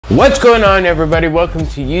What's going on, everybody? Welcome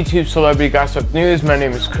to YouTube Celebrity Gossip News. My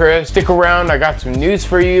name is Chris. Stick around, I got some news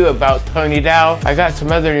for you about Tony Dow. I got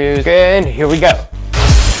some other news, and here we go.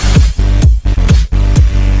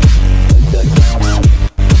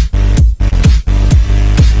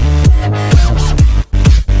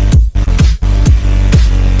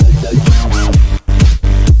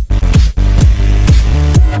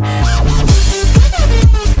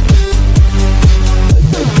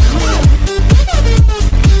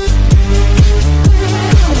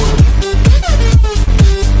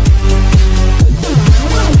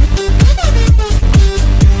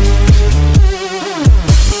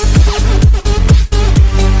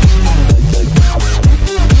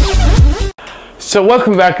 So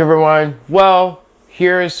welcome back, everyone. Well,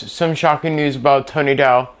 here's some shocking news about Tony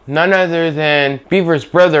Dow. None other than Beaver's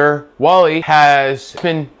brother, Wally, has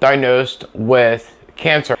been diagnosed with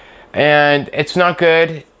cancer. And it's not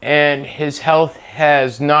good, and his health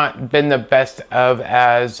has not been the best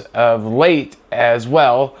as of late as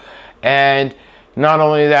well. And not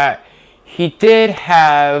only that, he did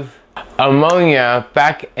have pneumonia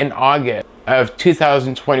back in August of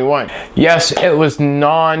 2021. Yes, it was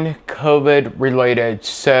non-COVID related.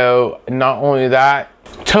 So not only that,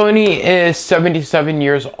 Tony is 77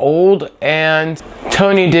 years old, and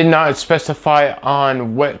Tony did not specify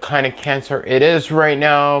on what kind of cancer it is right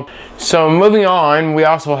now. So moving on, we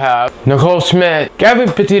also have Nichole Schmidt,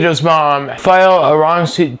 Gabby Petito's mom, file a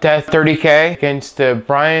wrongful death $30K against the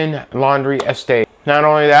Laundrie estate. Not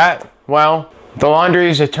only that, well, the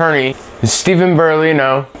Laundrie's attorney, Stephen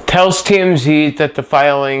Bertolino, tells TMZ that the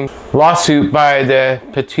filing lawsuit by the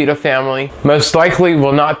Petito family most likely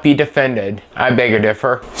will not be defended. I beg to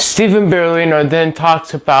differ. Stephen Bertolino then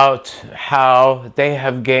talks about how they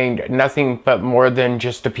have gained nothing but more than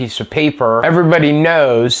just a piece of paper. Everybody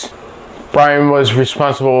knows Brian was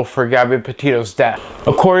responsible for Gabby Petito's death.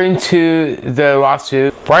 According to the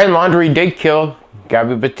lawsuit, Brian Laundrie did kill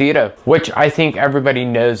Gabby Petito, which I think everybody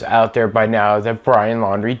knows out there by now that Brian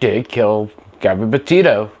Laundrie did kill Gabby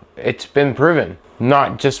Petito. It's been proven,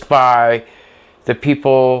 not just by the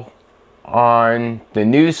people on the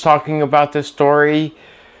news talking about this story.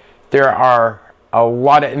 There are a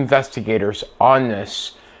lot of investigators on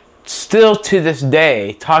this still to this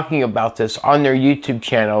day talking about this on their YouTube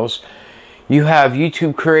channels. You have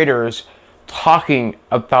YouTube creators talking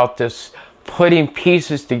about this, putting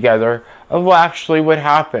pieces together of what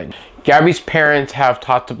happened. Gabby's parents have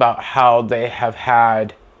talked about how they have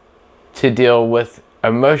had to deal with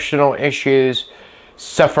emotional issues,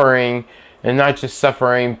 suffering, and not just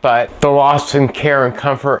suffering, but the loss and care and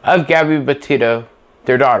comfort of Gabby Petito,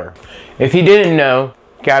 their daughter. If you didn't know,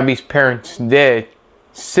 Gabby's parents did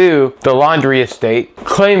sue the Laundrie estate,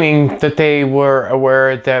 claiming that they were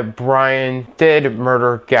aware that Brian did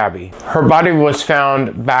murder Gabby. Her body was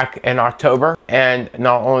found back in October, and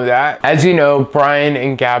not only that, as you know, Brian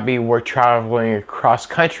and Gabby were traveling across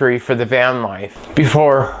country for the van life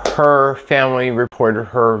before her family reported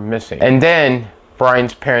her missing. And then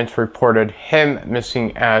Brian's parents reported him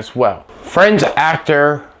missing as well. Friends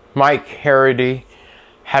actor Mike Harity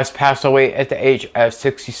has passed away at the age of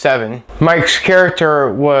 67. Mike's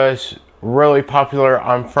character was really popular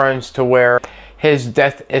on Friends to where his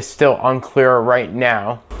death is still unclear right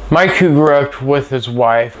now. Mike, who grew up with his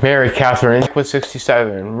wife, Mary Catherine, was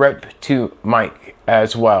 67. Rip to Mike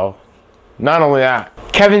as well. Not only that,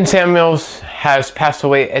 Kevin Samuels has passed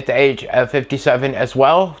away at the age of 57 as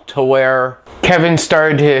well, to where Kevin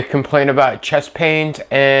started to complain about chest pains,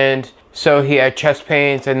 and so he had chest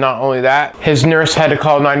pains, and not only that, his nurse had to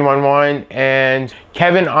call 911, and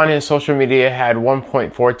Kevin on his social media had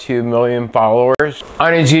 1.42 million followers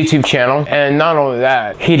on his YouTube channel. And not only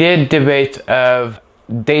that, he did debates of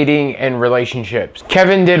dating and relationships.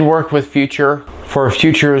 Kevin did work with Future for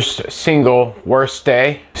Future's single Worst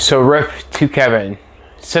Day, so rip to Kevin.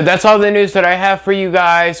 So that's all the news that I have for you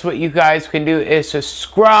guys. What you guys can do is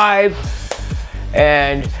subscribe,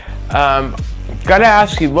 and gotta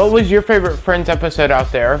ask you, what was your favorite Friends episode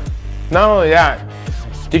out there? Not only that,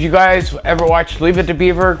 did you guys ever watch Leave It to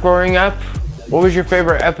Beaver growing up? What was your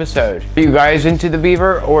favorite episode? Were you guys into the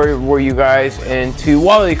Beaver, or were you guys into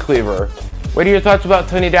Wally Cleaver? What are your thoughts about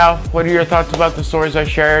Tony Dow? What are your thoughts about the stories I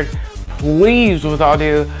shared? Please, with all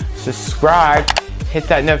due, subscribe, hit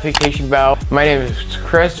that notification bell. My name is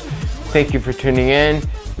Chris. Thank you for tuning in.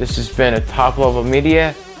 This has been a Top Level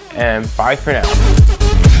Media, and bye for now.